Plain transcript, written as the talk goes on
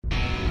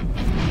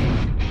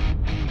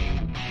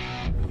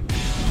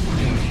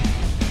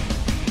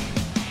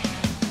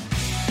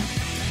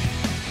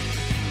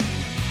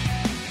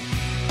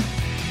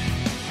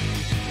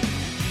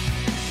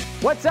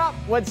What's up?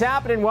 What's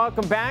happening?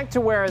 Welcome back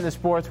to Where in the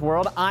Sports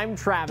World. I'm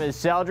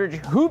Travis Seldridge.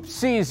 Hoop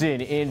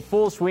season in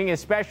full swing,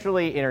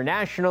 especially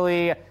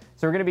internationally.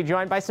 So we're going to be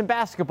joined by some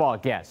basketball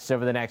guests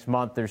over the next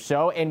month or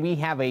so. And we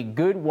have a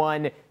good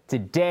one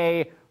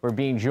today. We're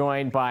being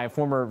joined by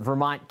former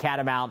Vermont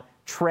Catamount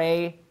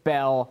Trey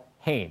Bell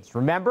Haynes.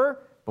 Remember,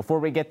 before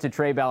we get to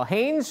Trey Bell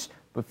Haynes,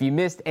 if you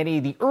missed any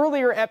of the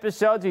earlier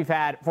episodes, we've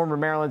had former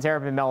Maryland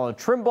Terrapin Melo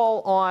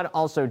Trimble on,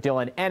 also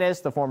Dylan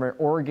Ennis, the former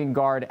Oregon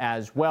guard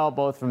as well,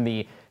 both from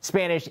the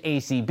Spanish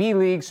ACB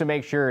League, so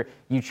make sure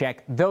you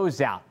check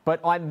those out. But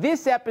on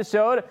this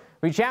episode,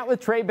 we chat with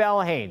Trey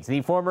Bell Haynes, the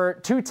former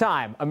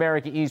two-time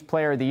America East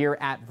Player of the Year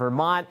at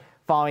Vermont.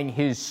 Following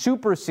his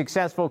super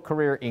successful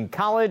career in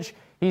college,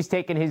 he's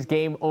taken his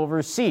game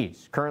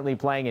overseas, currently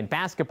playing in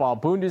basketball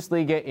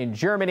Bundesliga in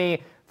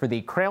Germany for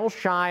the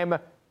Crailsheim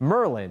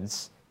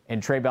Merlins.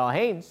 And Trey Bell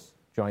Haynes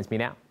joins me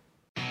now.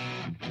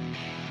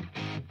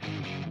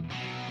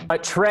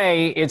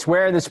 Trey, it's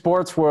Where in the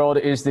Sports World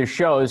is the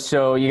show,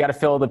 so you got to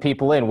fill the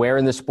people in. Where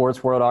in the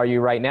sports world are you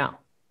right now?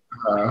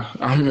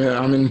 I'm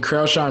in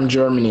Crailsheim,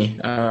 Germany,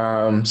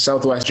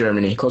 southwest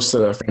Germany, close to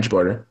the French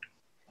border.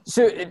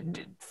 So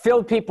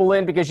fill people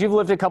in because you've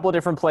lived a couple of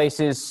different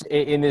places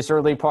in this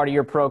early part of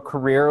your pro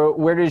career.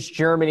 Where does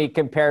Germany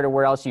compare to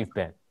where else you've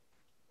been?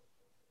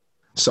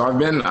 So I've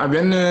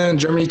been in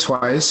Germany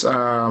twice.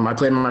 I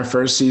played my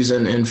first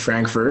season in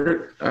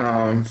Frankfurt.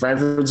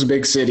 Frankfurt's a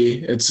big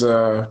city. It's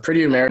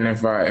pretty American,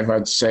 if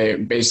I'd say,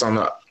 based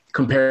on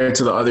compared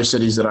to the other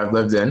cities that I've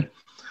lived in.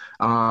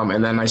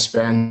 And then I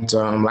spent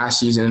last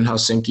season in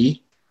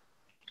Helsinki,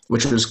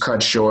 which was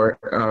cut short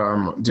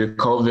due to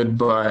COVID,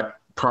 but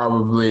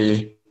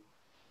probably,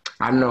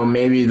 I don't know,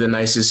 maybe the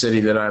nicest city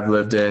that I've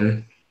lived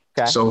in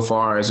so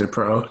far as a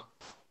pro.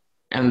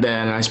 And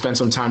then I spent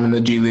some time in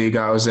the G League.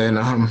 I was in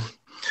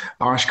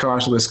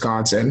Oshkosh,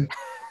 Wisconsin.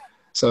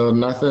 So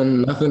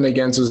nothing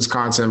against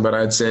Wisconsin, but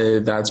I'd say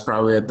that's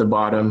probably at the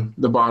bottom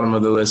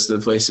of the list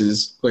of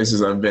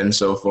places I've been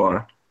so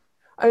far.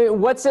 I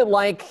mean, what's it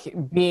like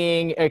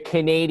being a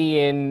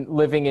Canadian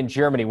living in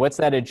Germany? What's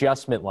that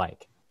adjustment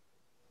like?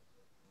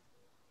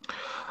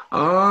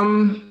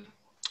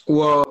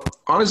 Well,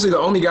 honestly, the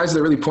only guys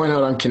that really point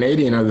out I'm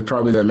Canadian are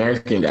probably the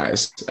American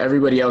guys.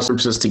 Everybody else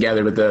groups us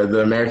together, but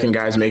the American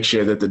guys make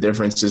sure that the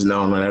difference is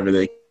known whenever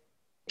they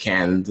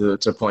can to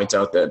point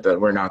out that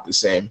we're not the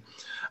same.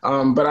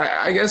 But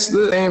I guess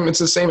it's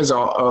the same as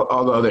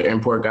all the other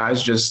import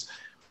guys, just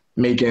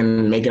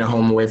making a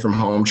home away from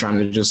home, trying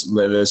to just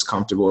live as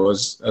comfortable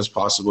as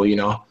possible,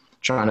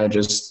 trying to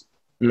just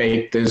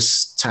make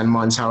this 10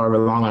 months, however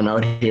long I'm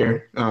out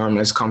here,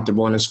 as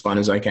comfortable and as fun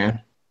as I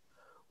can.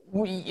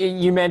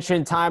 You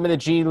mentioned time in the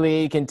G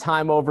League and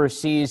time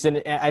overseas,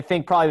 and I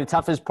think probably the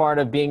toughest part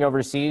of being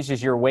overseas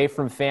is you're away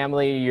from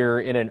family, you're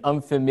in an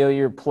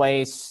unfamiliar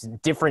place,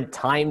 different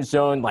time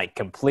zone, like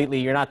completely.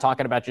 You're not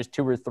talking about just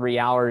 2 or 3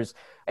 hours.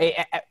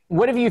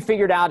 What have you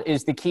figured out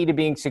is the key to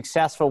being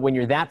successful when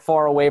you're that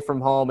far away from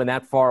home and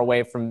that far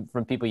away from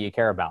people you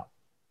care about?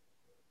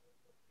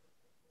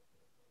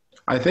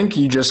 I think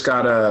you just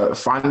got to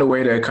find a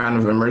way to kind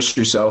of immerse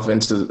yourself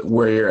into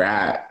where you're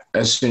at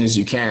as soon as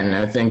you can. And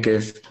I think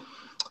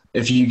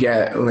if you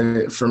get,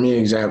 for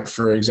me,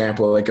 for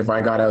example, like if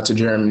I got out to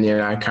Germany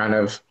and I kind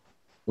of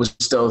was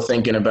still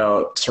thinking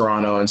about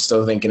Toronto and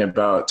still thinking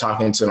about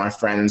talking to my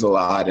friends a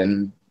lot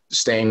and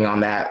staying on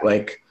that,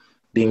 like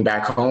being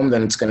back home,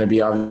 then it's going to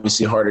be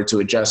obviously harder to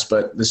adjust.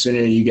 But the sooner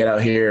you get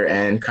out here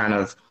and kind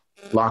of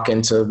lock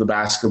into the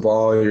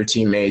basketball, your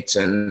teammates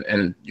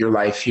and your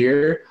life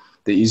here,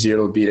 the easier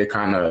it'll be to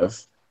kind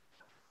of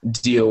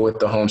deal with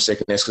the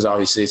homesickness, because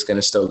obviously it's going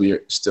to still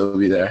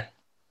be there.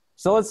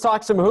 So let's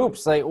talk some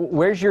hoops. Like,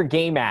 where's your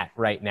game at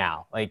right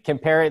now? Like,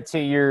 compare it to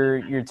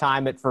your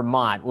time at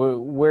Vermont.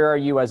 Where are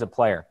you as a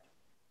player?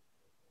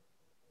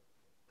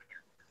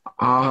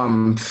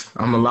 I'm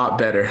a lot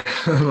better.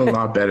 I'm a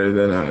lot better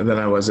than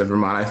I was at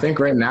Vermont. I think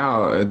right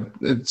now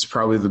it's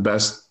probably the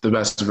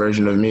best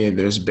version of me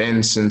there's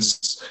been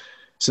since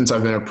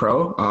I've been a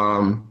pro.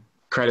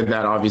 Credit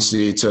that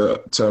obviously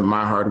to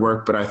my hard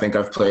work, but I think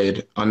I've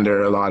played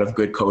under a lot of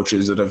good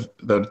coaches that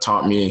have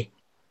taught me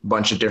a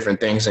bunch of different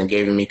things and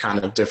gave me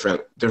kind of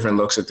different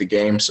looks at the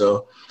game.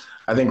 So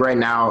I think right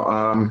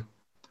now,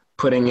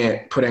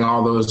 putting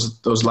all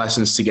those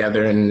lessons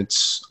together, and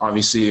it's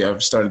obviously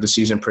I've started the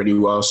season pretty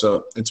well,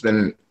 so it's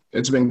been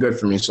good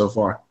for me so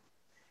far.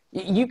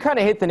 You kind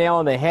of hit the nail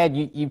on the head.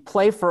 You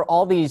play for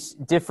all these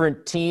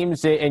different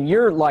teams, and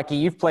you're lucky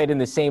you've played in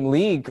the same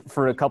league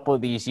for a couple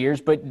of these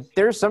years. But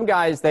there's some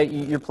guys that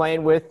you're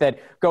playing with that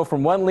go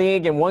from one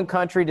league in one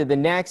country to the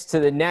next,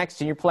 and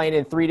you're playing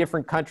in 3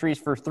 different countries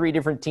for 3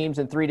 different teams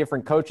and 3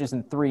 different coaches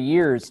in 3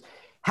 years.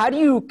 How do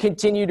you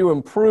continue to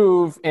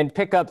improve and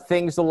pick up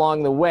things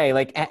along the way?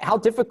 Like, how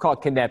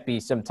difficult can that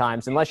be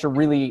sometimes, unless you're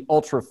really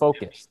ultra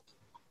focused?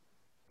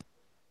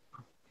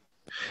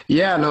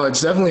 Yeah, no, it's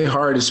definitely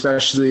hard,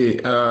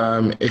 especially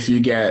if you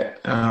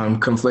get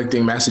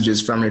conflicting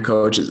messages from your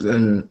coaches,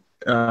 and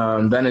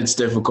then it's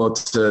difficult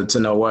to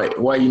know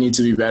what you need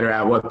to be better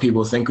at, what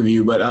people think of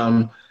you. But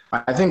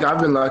I think I've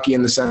been lucky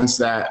in the sense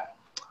that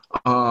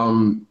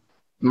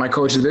my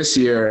coach this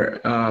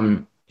year,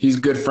 he's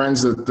good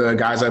friends with the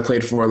guys I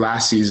played for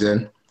last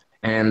season,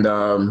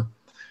 and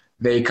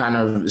they kind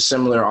of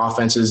similar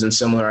offenses and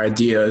similar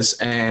ideas.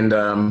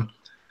 And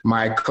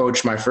my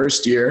coach my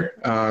first year,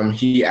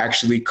 he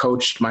actually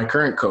coached my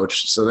current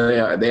coach, so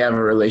they have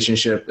a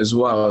relationship as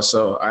well.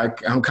 So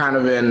I'm kind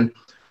of in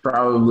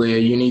probably a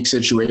unique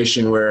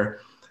situation where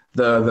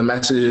the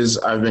messages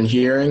I've been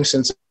hearing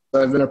since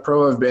I've been a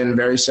pro have been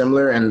very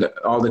similar, and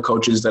all the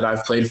coaches that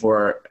I've played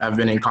for have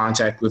been in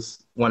contact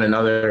with one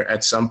another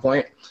at some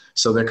point.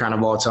 So they're kind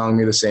of all telling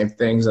me the same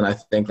things, and I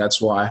think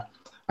that's why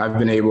I've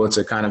been able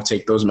to kind of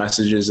take those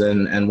messages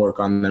and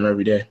work on them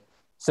every day.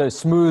 So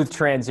smooth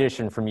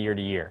transition from year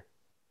to year.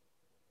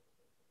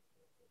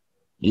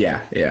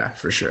 Yeah,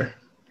 for sure.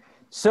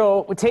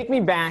 So take me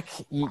back.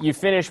 You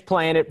finished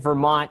playing at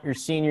Vermont your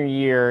senior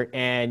year,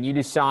 and you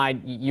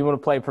decide you want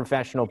to play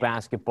professional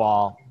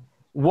basketball.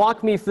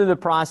 Walk me through the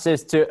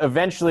process to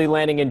eventually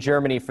landing in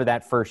Germany for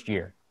that first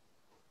year.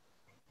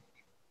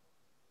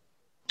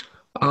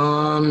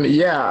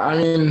 Yeah, I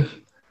mean,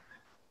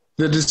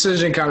 the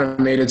decision kind of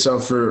made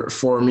itself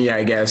for me,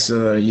 I guess.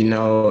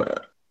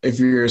 If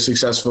you're a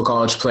successful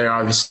college player,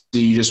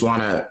 obviously you just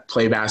want to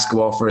play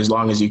basketball for as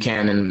long as you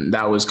can. And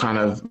that was kind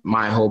of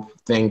my whole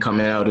thing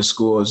coming out of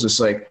school. It's just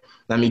like,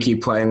 let me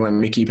keep playing, let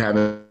me keep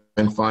having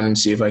fun and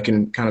see if I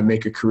can kind of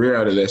make a career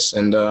out of this.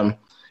 And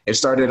it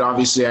started,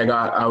 obviously,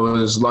 I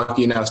was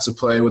lucky enough to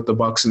play with the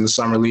Bucks in the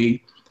summer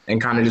league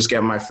and kind of just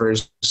get my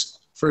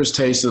first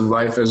taste of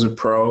life as a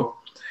pro.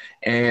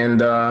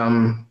 And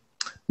I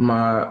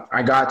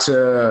got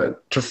to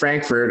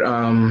Frankfurt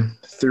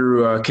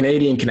through a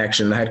Canadian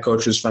connection. The head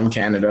coach was from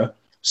Canada,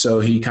 so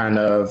he kind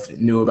of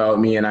knew about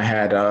me, and I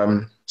had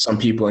some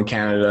people in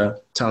Canada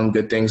telling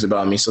good things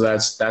about me. So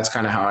that's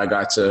kind of how I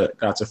got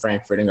to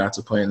Frankfurt and got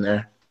to play in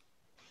there.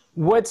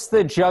 What's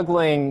the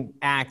juggling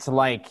act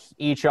like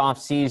each off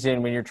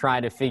season when you're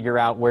trying to figure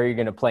out where you're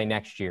going to play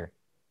next year?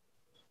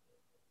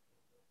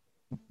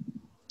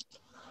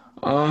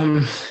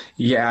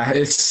 Yeah,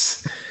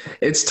 it's tough.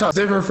 It's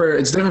different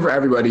for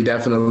everybody,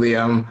 definitely.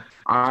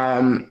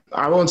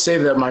 I won't say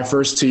that my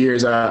first 2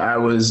 years I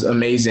was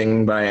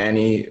amazing by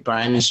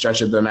any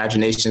stretch of the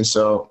imagination.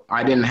 So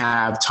I didn't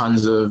have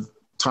tons of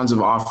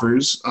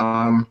offers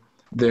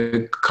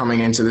coming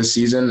into this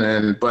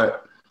season,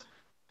 but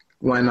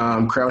when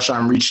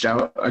Krailsheim reached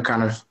out, I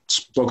kind of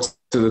spoke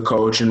to the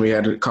coach, and we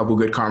had a couple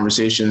good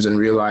conversations and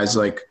realized,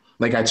 like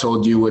I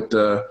told you, with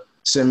the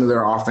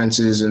similar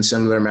offenses and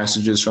similar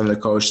messages from the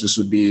coach, this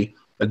would be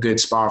a good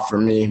spot for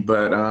me.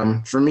 But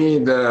for me,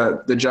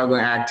 the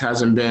juggling act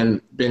hasn't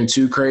been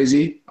too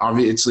crazy.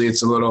 Obviously,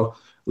 it's a little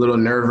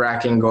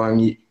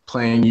nerve-wracking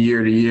playing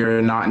year to year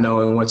and not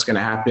knowing what's going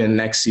to happen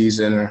next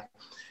season, or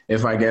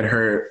if I get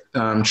hurt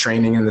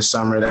training in the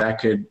summer, that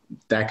could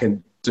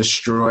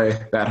destroy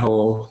that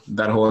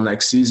whole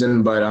next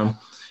season. But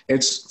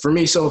it's, for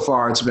me so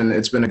far, it's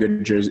been a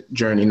good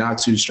journey, not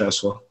too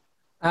stressful.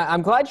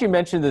 I'm glad you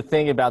mentioned the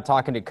thing about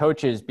talking to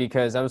coaches,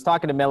 because I was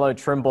talking to Melo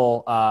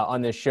Trimble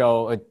on this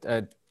show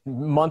a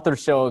month or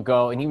so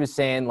ago, and he was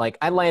saying, like,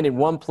 I landed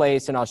one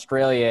place in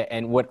Australia,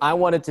 and what I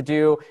wanted to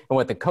do and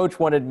what the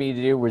coach wanted me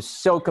to do was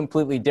so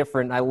completely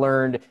different. I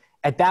learned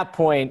at that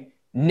point,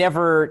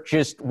 never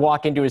just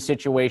walk into a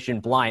situation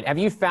blind. Have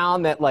you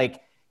found that,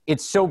 like,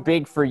 it's so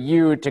big for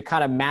you to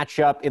kind of match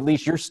up at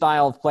least your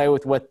style of play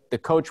with what the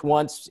coach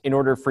wants in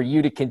order for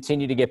you to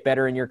continue to get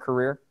better in your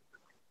career?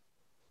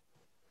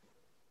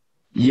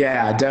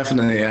 Yeah,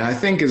 definitely. And I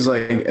think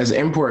as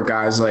import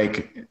guys,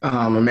 like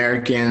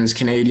Americans,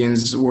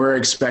 Canadians, we're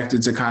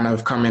expected to kind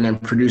of come in and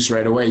produce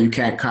right away. You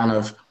can't kind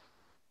of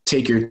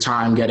take your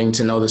time getting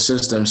to know the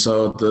system.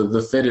 So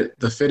the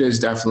fit is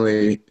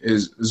definitely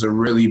is a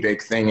really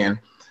big thing. And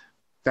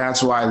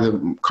that's why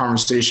the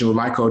conversation with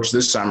my coach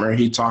this summer,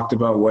 he talked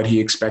about what he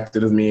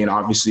expected of me and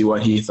obviously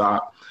what he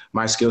thought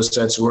my skill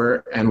sets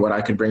were and what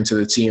I could bring to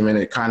the team. And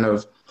it kind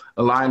of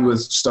aligned with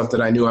stuff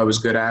that I knew I was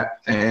good at,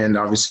 and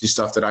obviously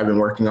stuff that I've been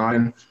working on.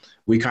 And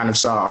we kind of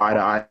saw eye to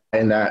eye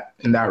in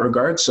that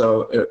regard.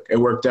 So it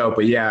worked out.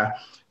 But yeah,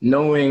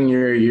 knowing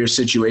your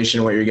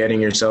situation, what you're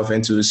getting yourself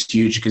into is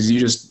huge, because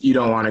you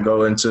don't want to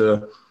go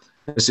into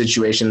a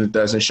situation that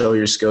doesn't show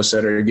your skill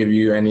set or give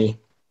you any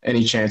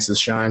chance to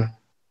shine.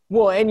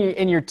 Well,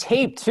 and your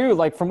tape too,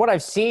 like from what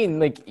I've seen,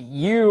 like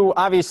you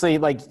obviously,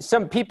 like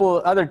some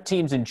people, other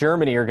teams in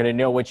Germany are going to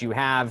know what you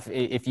have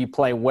if you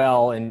play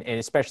well and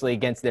especially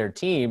against their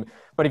team.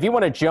 But if you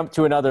want to jump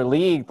to another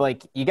league,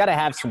 like you got to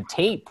have some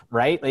tape,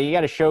 right? Like you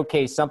got to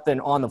showcase something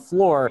on the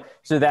floor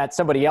so that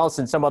somebody else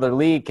in some other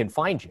league can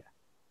find you.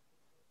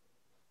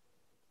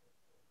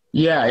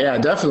 Yeah,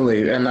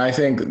 definitely. And I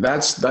think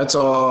that's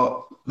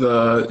all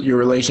your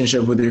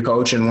relationship with your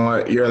coach and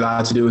what you're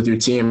allowed to do with your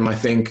team. I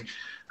think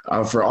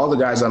for all the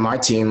guys on my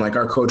team, like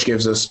our coach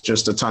gives us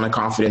just a ton of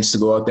confidence to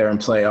go out there and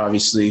play,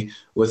 obviously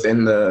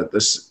within the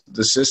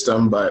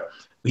system, but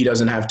he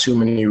doesn't have too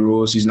many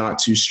rules. He's not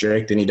too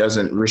strict, and he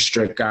doesn't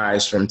restrict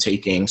guys from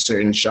taking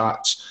certain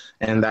shots.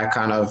 And that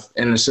kind of,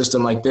 in a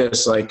system like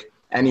this, like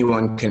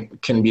anyone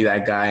can be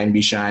that guy and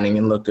be shining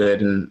and look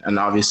good. And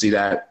obviously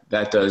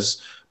that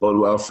does bode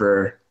well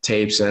for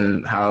tapes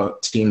and how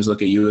teams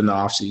look at you in the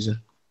offseason.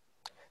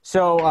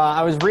 So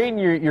I was reading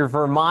your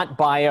Vermont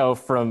bio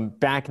from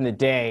back in the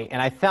day,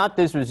 and I thought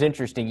this was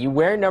interesting. You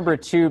wear number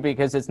 2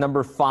 because it's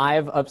number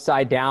 5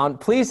 upside down.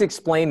 Please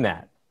explain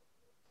that.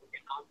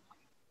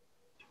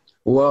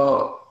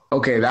 Well,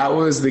 okay, that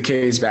was the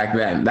case back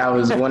then. That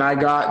was when I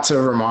got to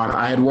Vermont.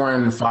 I had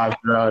worn 5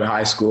 throughout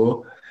high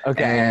school,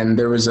 and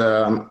there was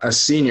a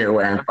senior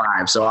wearing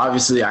 5. So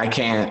obviously I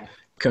can't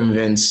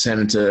convince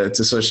him to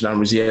switch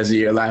numbers. He has a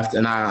year left,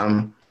 and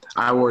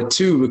I wore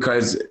 2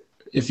 because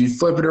if you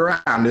flip it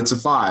around, it's a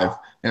 5.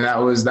 And that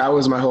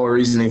was my whole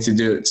reasoning to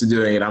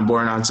doing it. I'm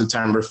born on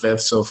September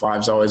 5th, so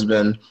 5's always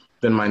been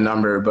my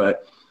number.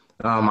 But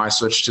I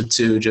switched to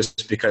 2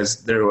 just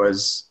because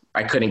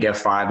I couldn't get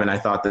 5, and I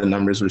thought the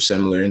numbers were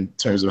similar in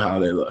terms of how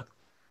they look.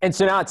 And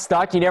so now it's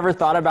stuck? You never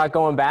thought about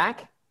going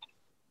back?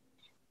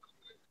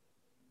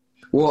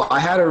 Well, I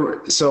had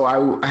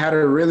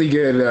a really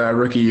good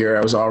rookie year.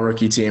 I was all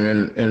rookie team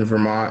in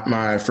Vermont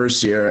my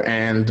first year,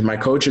 and my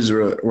coaches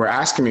were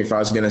asking me if I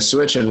was going to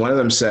switch, and one of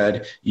them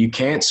said, "You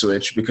can't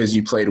switch because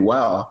you played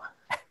well.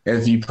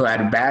 If you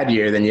had a bad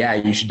year, then yeah,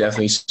 you should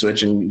definitely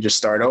switch and just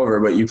start over.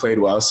 But you played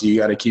well, so you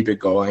got to keep it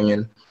going."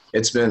 And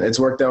it's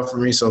worked out for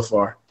me so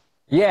far.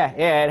 Yeah,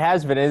 it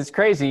has been. It's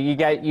crazy.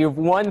 You've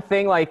one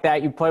thing like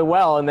that, you play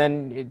well, and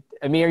then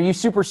are you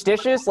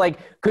superstitious? Like,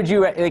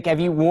 have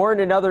you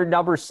worn another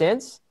number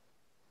since?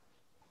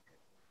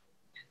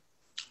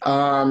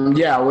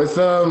 Yeah,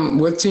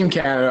 with Team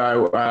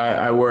Canada,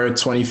 I wore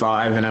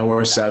 25 and I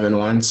wore 7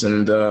 once,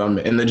 and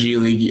in the G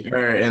League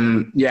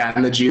in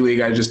the G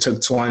League I just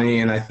took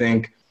 20, and I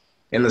think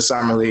in the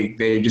summer league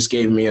they just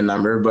gave me a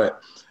number.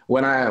 But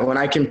when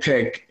I can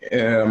pick,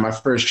 my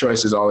first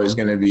choice is always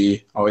going to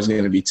be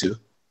 2.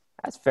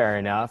 That's fair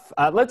enough.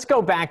 Let's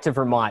go back to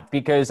Vermont,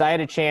 because I had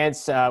a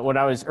chance when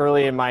I was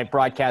early in my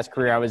broadcast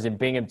career. I was in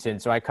Binghamton,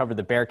 so I covered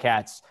the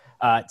Bearcats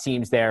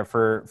teams there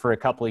for a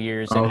couple of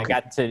years, and I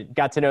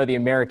got to know the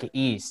America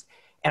East.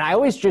 And I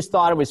always just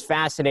thought it was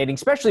fascinating,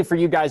 especially for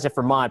you guys at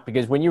Vermont,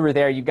 because when you were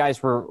there, you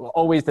guys were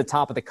always the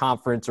top of the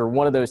conference or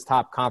one of those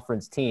top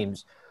conference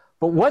teams.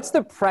 But what's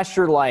the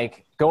pressure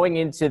like going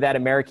into that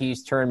America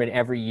East tournament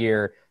every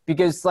year?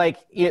 Because like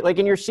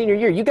in your senior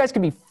year, you guys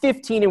could be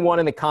 15-1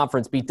 in the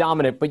conference, be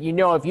dominant, but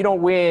if you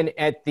don't win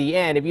at the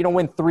end, if you don't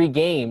win 3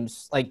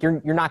 games, like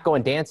you're not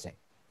going dancing.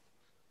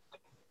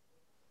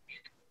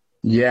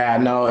 Yeah,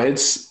 no,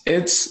 it's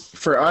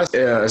for us,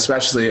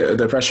 especially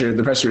the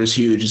pressure is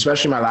huge,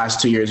 especially my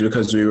last 2 years,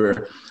 because we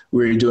were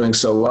doing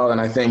so well.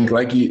 And I think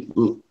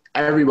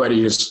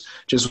everybody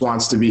just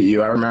wants to beat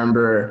you. I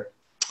remember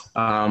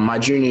my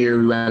junior year,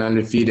 we went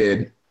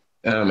undefeated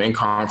in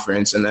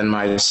conference. And then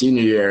my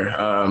senior year,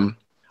 our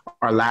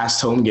second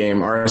last home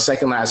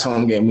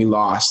game, we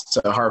lost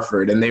to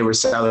Hartford, and they were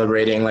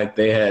celebrating like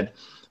they had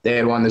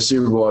won the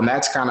Super Bowl. And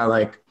that's kind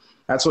of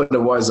that's what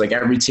it was. Like,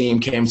 every team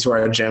came to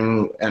our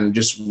gym and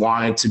just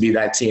wanted to be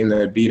that team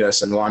that beat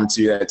us and wanted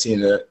to be that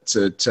team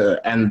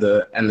to end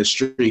the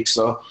streak.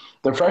 So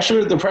the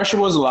pressure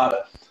was a lot.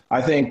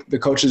 I think the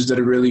coaches did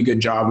a really good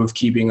job of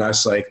keeping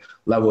us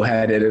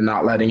level-headed and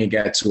not letting it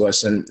get to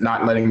us, and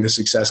not letting the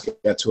success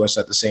get to us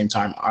at the same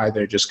time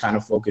either, just kind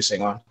of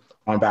focusing on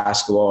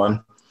basketball.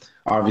 And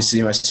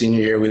obviously my senior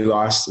year, we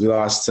lost to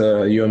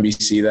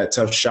UMBC, that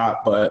tough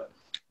shot, but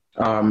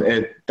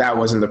that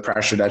wasn't the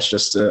pressure. That's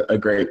just a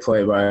great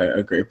play by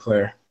a great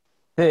player.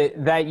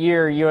 That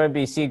year,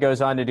 UMBC goes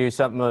on to do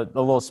something a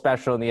little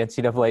special in the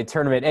NCAA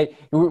tournament.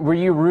 Were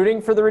you rooting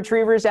for the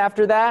Retrievers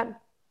after that?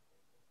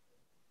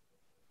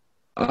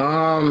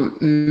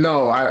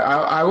 No,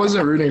 I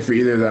wasn't rooting for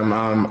either of them.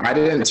 I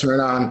didn't turn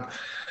on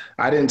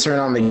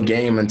the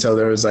game until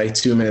there was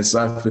 2 minutes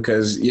left,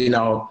 because,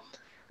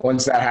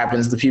 once that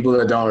happens, the people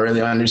that don't really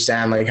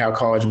understand how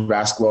college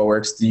basketball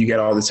works, you get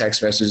all the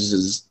text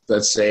messages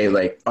that say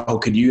 "Oh,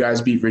 could you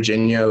guys beat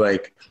Virginia?"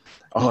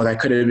 "Oh, that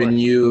could have been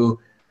you."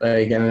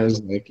 And it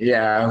was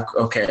yeah,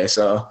 okay.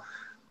 So,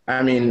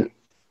 don't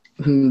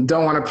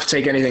want to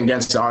take anything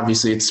against it.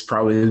 Obviously, it's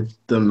probably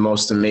the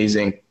most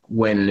amazing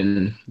win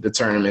in the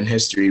tournament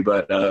history,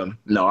 but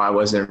no, I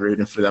wasn't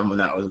rooting for them when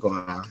that was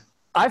going on.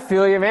 I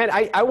feel you, man.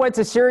 I went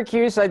to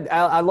Syracuse.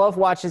 I love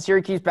watching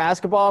Syracuse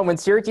basketball. And when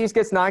Syracuse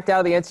gets knocked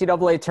out of the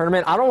NCAA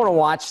tournament, I don't want to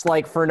watch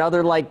for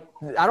another I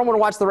don't want to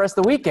watch the rest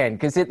of the weekend,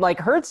 because it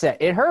hurts.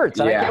 It hurts.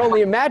 Yeah. And I can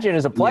only imagine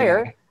as a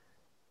player.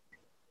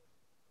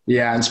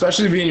 Yeah, and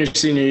especially being your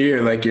senior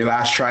year, your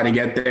last try to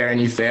get there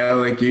and you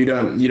fail, you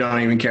don't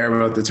even care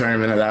about the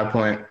tournament at that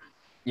point.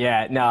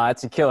 Yeah, no,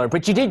 that's a killer.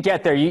 But you did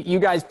get there. You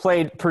guys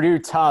played Purdue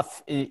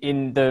tough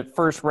in the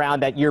first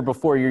round that year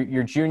before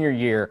your junior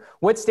year.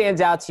 What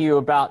stands out to you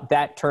about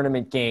that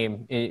tournament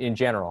game in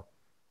general?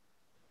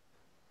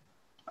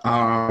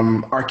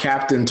 Our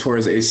captain tore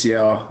his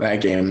ACL that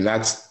game.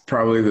 That's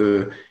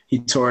probably he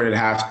tore it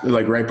at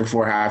right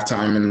before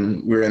halftime,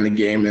 and we were in the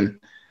game. And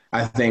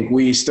I think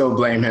we still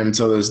blame him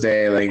till this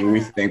day. Like we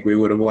think we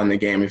would have won the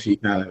game if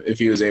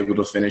he was able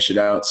to finish it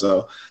out.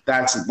 So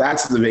that's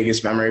the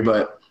biggest memory.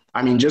 But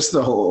I mean, just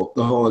the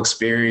whole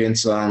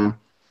experience.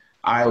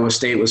 Iowa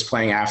State was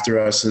playing after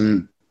us,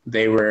 and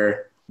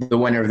the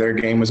winner of their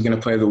game was going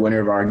to play the winner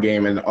of our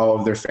game, and all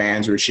of their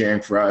fans were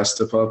cheering for us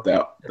to pull up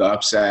the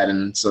upset.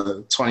 And it's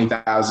a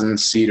 20,000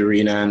 seat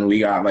arena, and we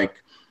got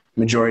like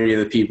majority of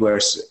the people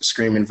are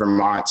screaming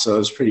Vermont, so it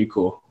was pretty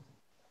cool.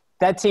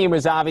 That team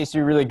was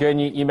obviously really good.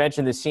 And you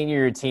mentioned the senior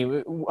year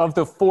team. Of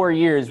the 4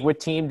 years, what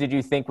team did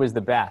you think was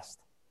the best?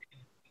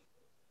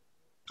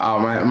 Oh,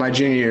 my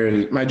junior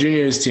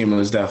year's team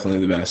was definitely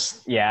the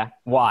best. Yeah,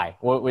 why?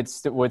 What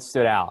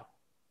stood out?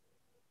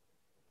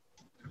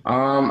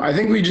 I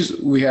think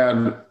we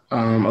had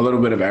a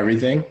little bit of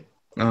everything.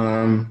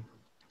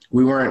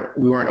 We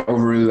weren't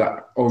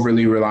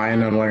overly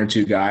reliant on one or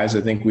two guys.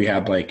 I think we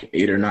had like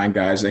 8 or 9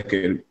 guys that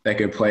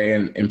could play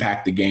and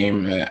impact the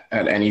game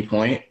at any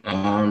point.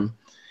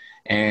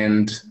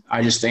 And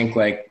I just think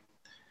like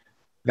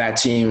that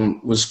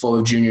team was full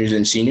of juniors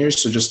and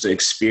seniors, so just the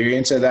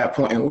experience at that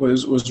point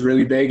was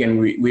really big. And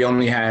we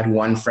only had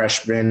one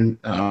freshman,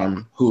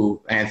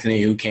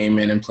 Anthony, who came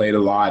in and played a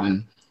lot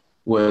and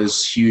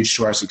was huge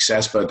to our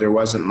success, but there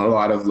wasn't a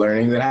lot of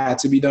learning that had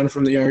to be done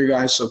from the younger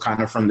guys. So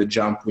kind of from the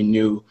jump, we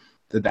knew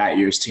that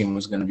year's team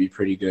was going to be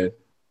pretty good.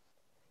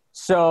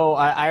 So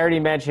I already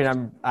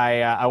mentioned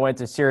I went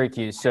to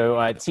Syracuse. So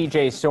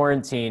TJ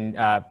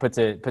Sorrentine puts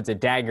a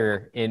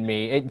dagger in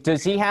me.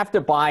 Does he have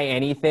to buy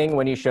anything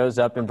when he shows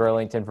up in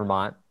Burlington,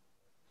 Vermont?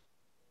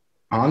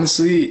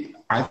 Honestly,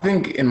 I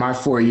think in my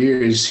 4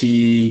 years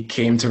he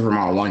came to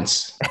Vermont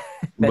once,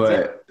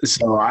 but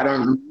so I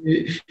don't.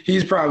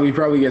 He's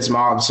probably gets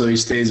mobbed, so he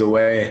stays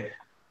away.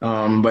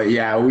 But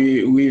yeah,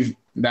 we've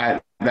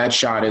that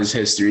shot is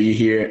history.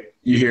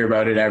 You hear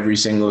about it every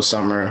single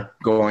summer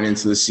going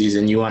into the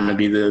season. You want to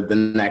be the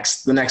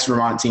next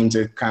Vermont team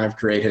to kind of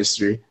create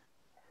history.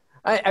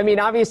 I mean,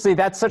 obviously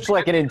that's such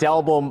like an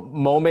indelible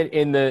moment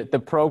in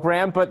the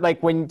program, but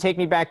like when you take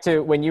me back to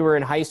when you were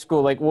in high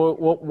school, like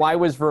why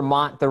was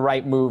Vermont the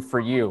right move for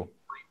you?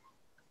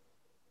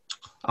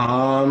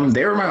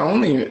 They were my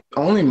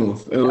only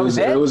move. It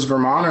was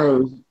Vermont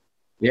or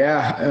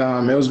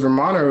it was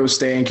Vermont or it was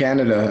stay in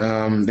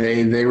Canada.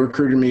 They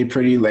recruited me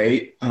pretty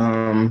late.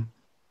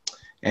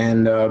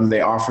 And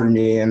they offered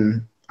me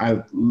in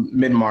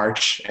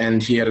mid-March,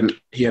 and he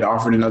had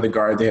offered another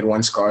guard. They had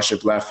one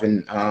scholarship left,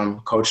 and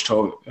Coach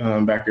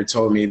Becker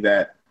told me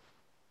that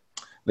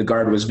the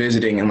guard was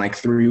visiting in like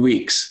 3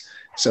 weeks.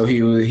 So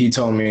he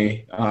told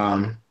me,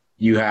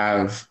 you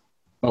have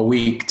a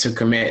week to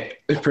commit,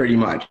 pretty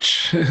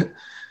much.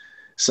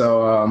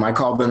 So I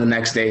called them the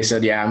next day,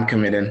 said, yeah, I'm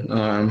committed,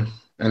 and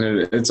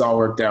it's all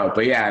worked out.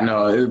 But yeah,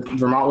 no,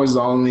 Vermont was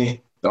the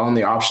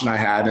only option I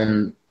had,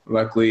 and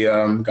luckily,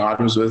 God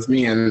was with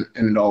me, and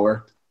it all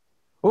worked.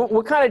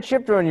 What kind of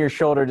chip on your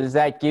shoulder does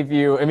that give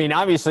you? I mean,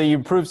 obviously, you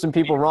proved some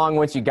people wrong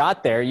once you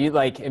got there. You,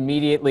 like,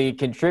 immediately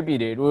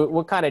contributed.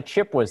 What kind of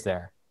chip was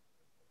there?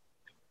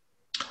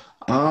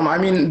 I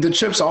mean, the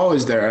chip's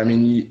always there. I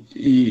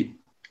mean,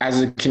 as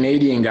a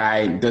Canadian guy,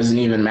 it doesn't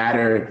even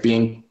matter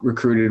being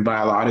recruited by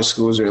a lot of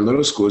schools or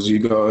little schools. You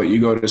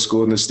go to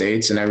school in the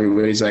States, and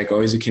everybody's like, oh,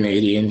 he's a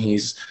Canadian,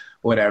 he's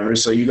whatever.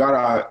 So you got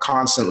to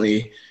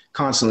constantly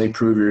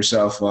prove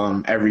yourself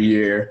every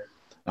year.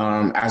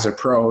 As a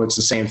pro, it's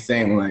the same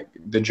thing, like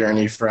the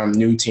journey from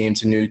new team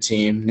to new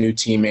team, new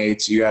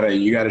teammates. You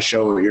gotta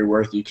show what you're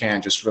worth. You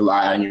can't just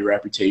rely on your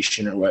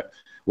reputation or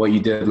what you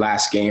did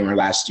last game or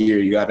last year.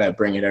 You gotta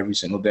bring it every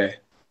single day.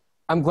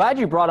 I'm glad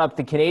you brought up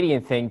the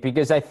Canadian thing,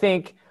 because I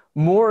think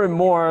more and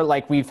more,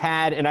 like we've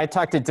had, and I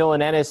talked to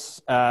Dylan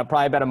Ennis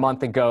probably about a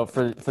month ago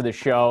for the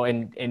show,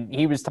 and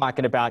he was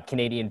talking about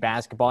Canadian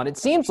basketball, and it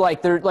seems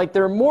like there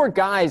are more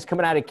guys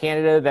coming out of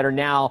Canada that are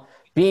now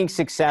being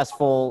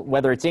successful,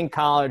 whether it's in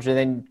college and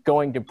then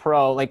going to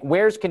pro. Like,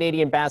 where's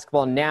Canadian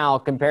basketball now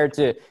compared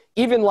to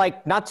even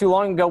like not too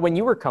long ago when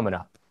you were coming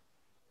up?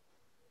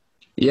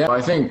 Yeah,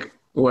 I think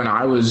when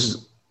I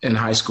was in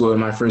high school in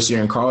my first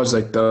year in college,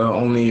 like the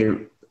only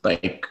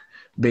like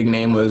big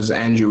name was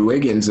Andrew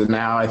Wiggins. And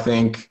now I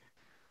think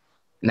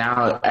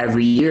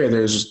every year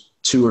there's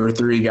 2 or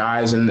 3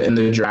 guys in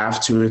the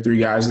draft, 2 or 3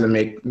 guys that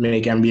make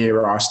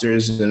NBA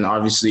rosters. And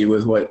obviously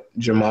with what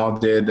Jamal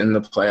did in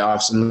the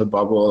playoffs in the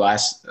bubble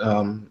last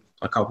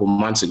a couple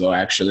months ago,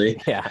 actually,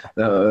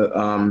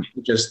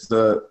 just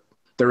the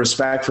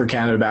respect for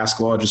Canada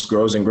basketball just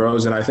grows and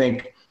grows. And I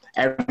think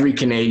every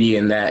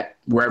Canadian that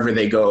wherever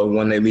they go,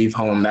 when they leave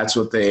home, that's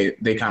what they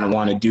kind of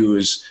want to do,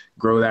 is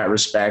grow that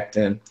respect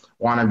and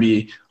want to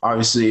be,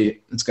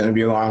 obviously it's going to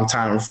be a long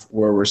time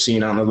where we're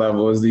seen on the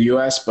level as the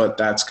U.S., but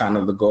that's kind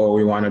of the goal.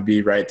 We want to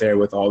be right there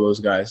with all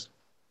those guys.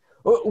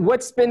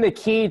 What's been the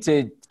key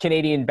to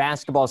Canadian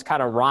basketball's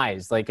kind of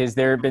rise? Like, has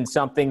there been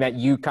something that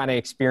you kind of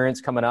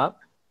experienced coming up?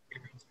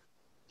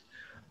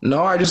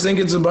 No, I just think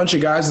it's a bunch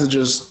of guys that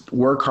just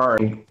work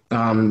hard.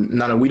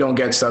 We don't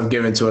get stuff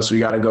given to us. We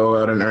got to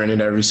go out and earn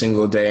it every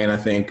single day. And I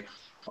think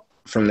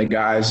from the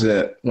guys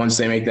that once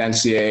they make the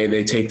NCAA,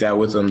 they take that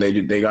with them.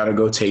 They got to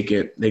go take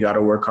it. They got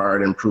to work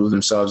hard and prove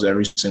themselves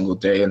every single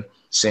day. And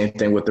same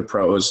thing with the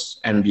pros,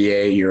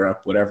 NBA,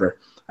 Europe, whatever.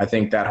 I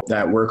think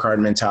that work hard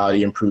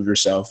mentality, improve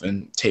yourself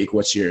and take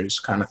what's yours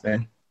kind of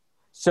thing.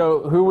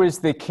 So who was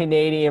the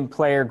Canadian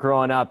player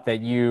growing up that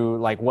you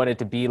like wanted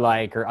to be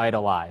like or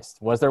idolized?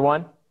 Was there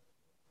one?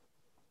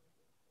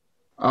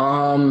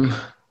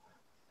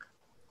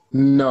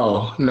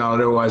 No,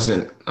 there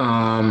wasn't.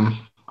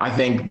 I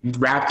think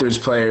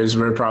Raptors players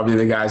were probably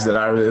the guys that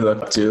I really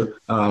looked up to,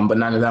 but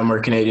none of them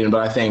were Canadian.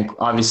 But I think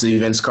obviously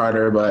Vince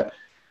Carter, but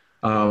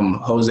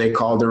Jose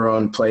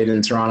Calderon played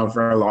in Toronto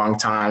for a long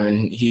time,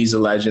 and he's a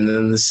legend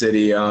in the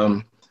city.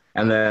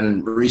 And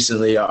then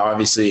recently,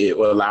 obviously,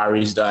 what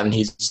Lowry's done,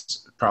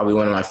 he's probably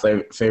one of my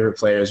favorite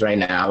players right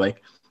now.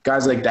 Like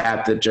guys like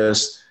that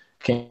just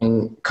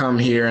can come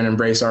here and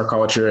embrace our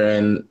culture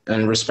and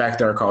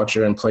respect our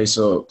culture and play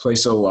so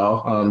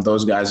well.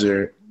 Those guys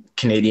are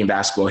Canadian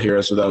basketball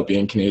heroes without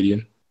being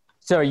Canadian.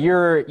 So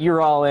you're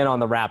all in on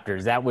the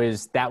Raptors. That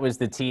was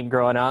the team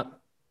growing up?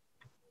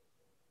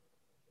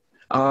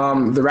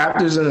 The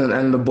Raptors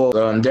and the Bulls.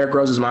 Derrick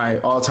Rose is my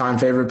all-time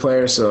favorite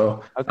player.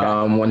 So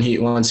okay.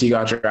 Once he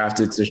got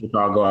drafted to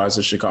Chicago, I was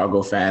a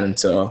Chicago fan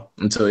until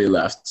he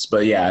left.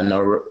 But yeah,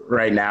 no,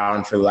 right now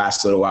and for the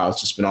last little while,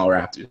 it's just been all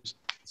Raptors.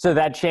 So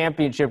that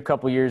championship a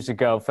couple years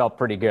ago felt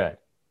pretty good.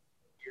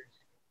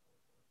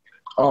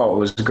 Oh, it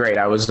was great.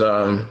 I was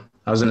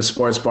in a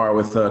sports bar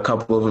with a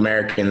couple of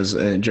Americans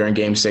during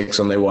Game 6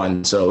 when they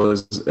won. So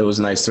it was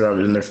nice to rub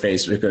it in their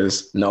face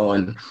because no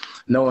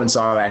one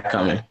saw that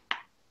coming.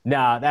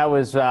 No, that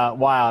was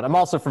wild. I'm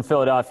also from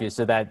Philadelphia,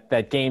 so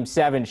that Game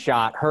 7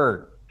 shot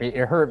hurt. It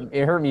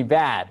hurt me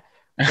bad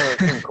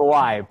from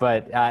Kawhi,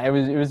 but it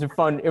was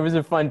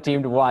a fun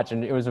team to watch,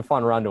 and it was a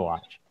fun run to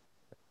watch.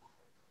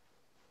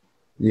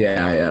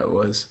 Yeah, it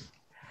was.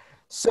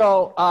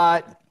 So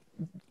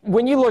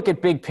when you look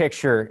at big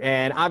picture,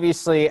 and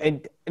obviously,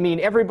 I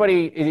mean,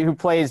 everybody who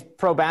plays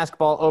pro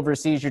basketball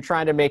overseas, you're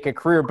trying to make a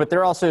career, but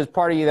there also is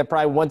part of you that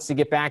probably wants to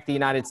get back to the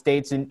United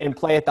States and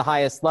play at the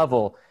highest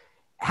level.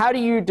 How do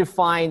you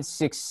define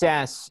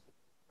success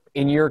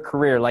in your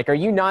career? Like, are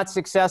you not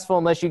successful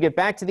unless you get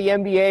back to the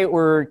NBA,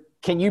 or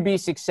can you be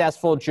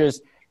successful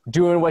just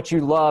doing what you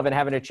love and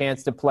having a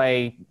chance to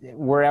play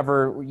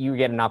wherever you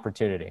get an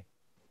opportunity?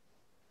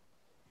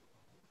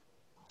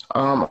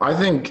 I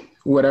think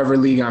whatever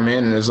league I'm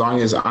in, as long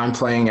as I'm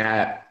playing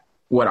at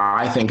what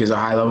I think is a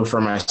high level for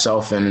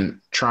myself and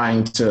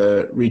trying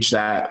to reach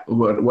that,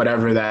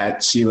 whatever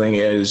that ceiling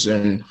is,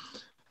 and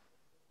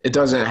it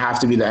doesn't have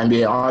to be the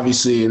NBA.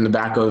 Obviously, in the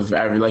back of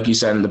like you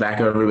said, in the back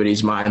of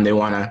everybody's mind, they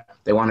want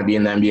to be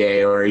in the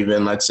NBA, or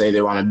even let's say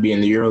they want to be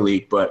in the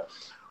EuroLeague. But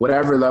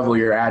whatever level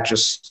you're at,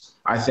 just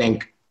I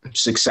think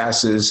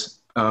success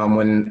is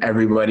when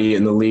everybody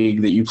in the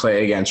league that you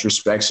play against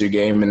respects your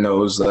game and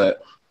knows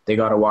that they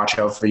got to watch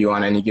out for you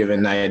on any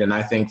given night. And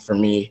I think for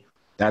me,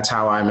 that's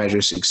how I measure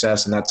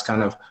success, and that's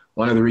kind of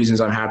one of the reasons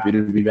I'm happy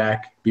to be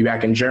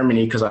back in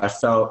Germany, because I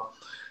felt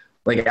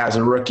like as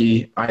a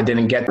rookie, I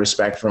didn't get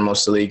respect from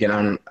most of the league,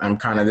 and I'm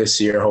kind of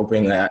this year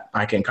hoping that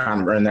I can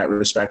kind of earn that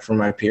respect from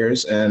my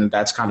peers, and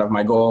that's kind of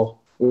my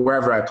goal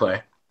wherever I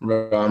play.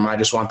 I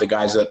just want the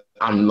guys that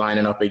I'm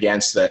lining up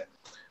against that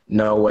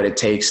know what it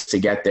takes to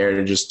get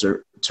there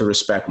to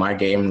respect my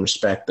game and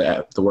respect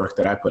the work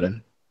that I put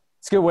in.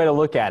 It's a good way to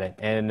look at it,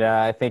 and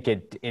I think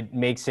it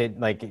makes it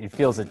like it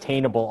feels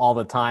attainable all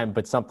the time,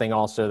 but something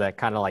also that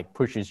kind of like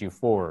pushes you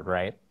forward,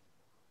 right?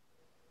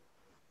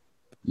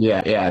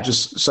 Yeah,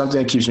 just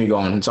something that keeps me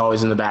going. It's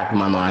always in the back of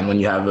my mind when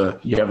you have a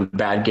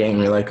bad game.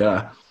 You're like,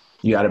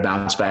 you got to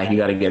bounce back. You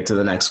got to get to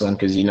the next one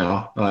because you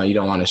don't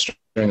want to string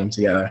them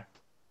together.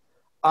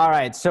 All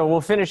right, so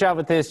we'll finish out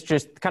with this.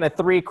 Just kind of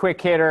three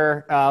quick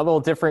hitter, little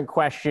different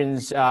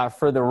questions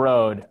for the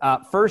road.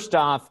 First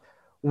off,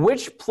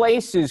 which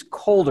place is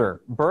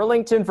colder,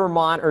 Burlington,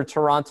 Vermont, or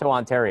Toronto,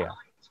 Ontario?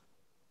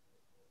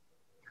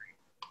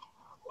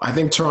 I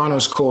think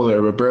Toronto's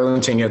colder, but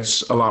Burlington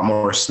gets a lot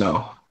more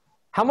snow.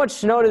 How much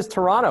snow does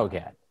Toronto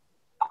get?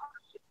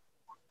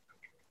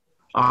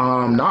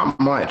 Not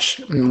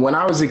much. When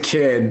I was a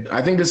kid,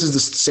 I think this is the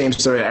same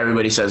story that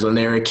everybody says. When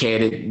they were a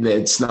kid,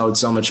 it snowed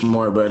so much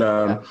more.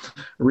 But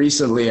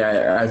recently,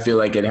 I feel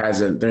like it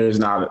hasn't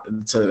been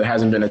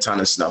a ton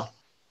of snow.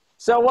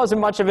 So it wasn't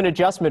much of an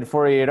adjustment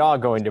for you at all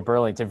going to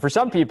Burlington. For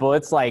some people,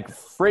 it's like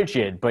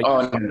frigid, but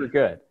you're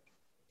good.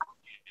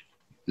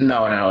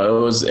 No,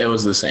 it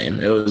was the same.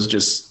 It was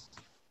just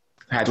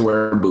had to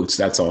wear boots.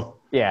 That's all.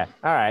 Yeah.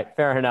 All right.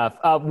 Fair enough.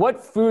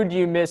 What food do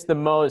you miss the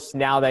most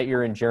now that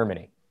you're in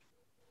Germany?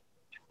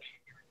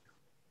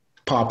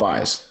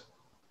 Popeyes.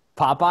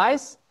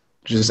 Popeyes?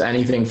 Just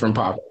anything from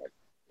Popeyes.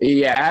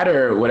 Yeah, that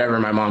or whatever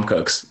my mom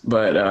cooks.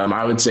 But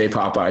I would say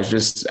Popeyes.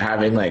 Just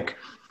having like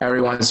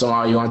every once in a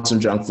while you want some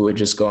junk food,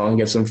 just go and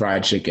get some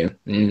fried chicken.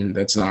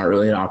 That's not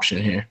really an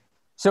option here.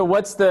 So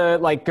what's the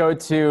like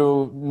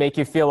go-to make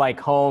you feel like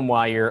home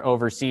while you're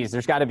overseas?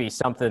 There's got to be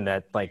something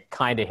that like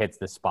kind of hits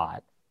the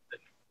spot.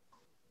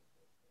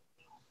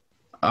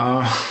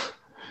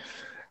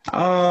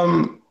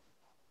 Um,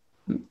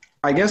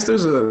 I guess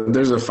there's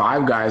a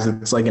Five Guys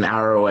that's like an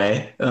hour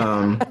away.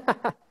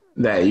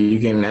 That you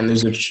can, and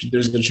there's a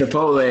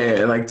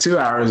Chipotle like 2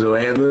 hours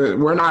away.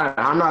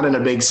 I'm not in a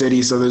big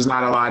city, so there's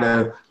not a lot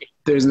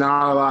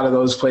of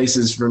those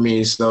places for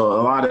me. So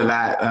a lot of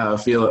that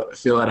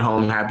feel at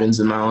home happens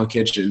in my own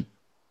kitchen.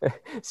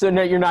 So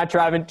no, you're not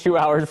driving 2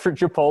 hours for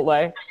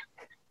Chipotle?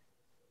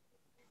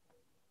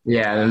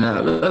 Yeah,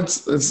 no,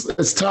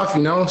 it's tough,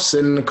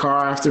 sit in the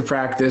car after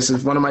practice.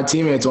 If one of my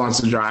teammates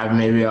wants to drive,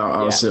 maybe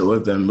I'll sit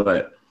with them,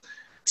 but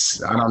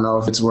I don't know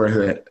if it's worth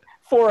it.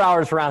 4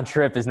 hours round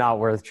trip is not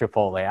worth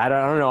Chipotle. I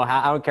don't know.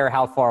 I don't care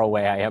how far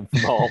away I am from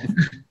home.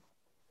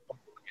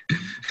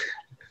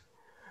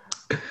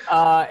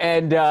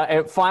 And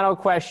final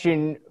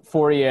question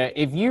for you.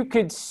 If you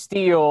could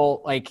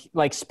steal,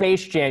 like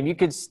Space Jam, you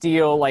could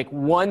steal like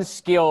one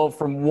skill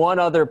from one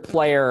other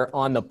player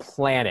on the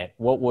planet,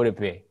 what would it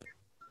be?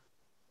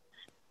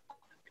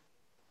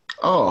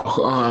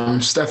 Oh,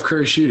 Steph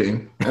Curry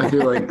shooting. I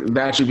feel like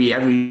that should be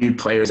every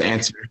player's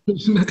answer.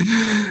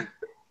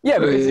 Yeah,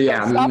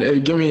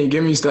 give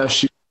me Steph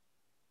shoot.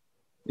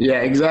 Yeah,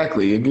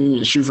 exactly. You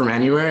can shoot from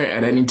anywhere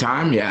at any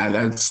time. Yeah,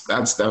 that's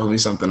definitely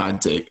something I'd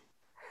take.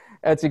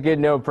 That's a good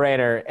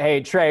no-brainer.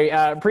 Hey, Trey,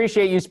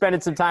 appreciate you spending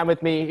some time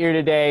with me here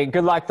today.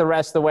 Good luck the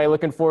rest of the way.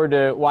 Looking forward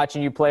to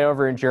watching you play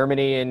over in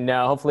Germany, and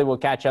hopefully we'll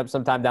catch up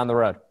sometime down the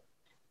road.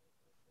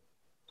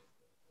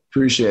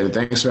 Appreciate it.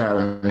 Thanks for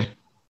having me.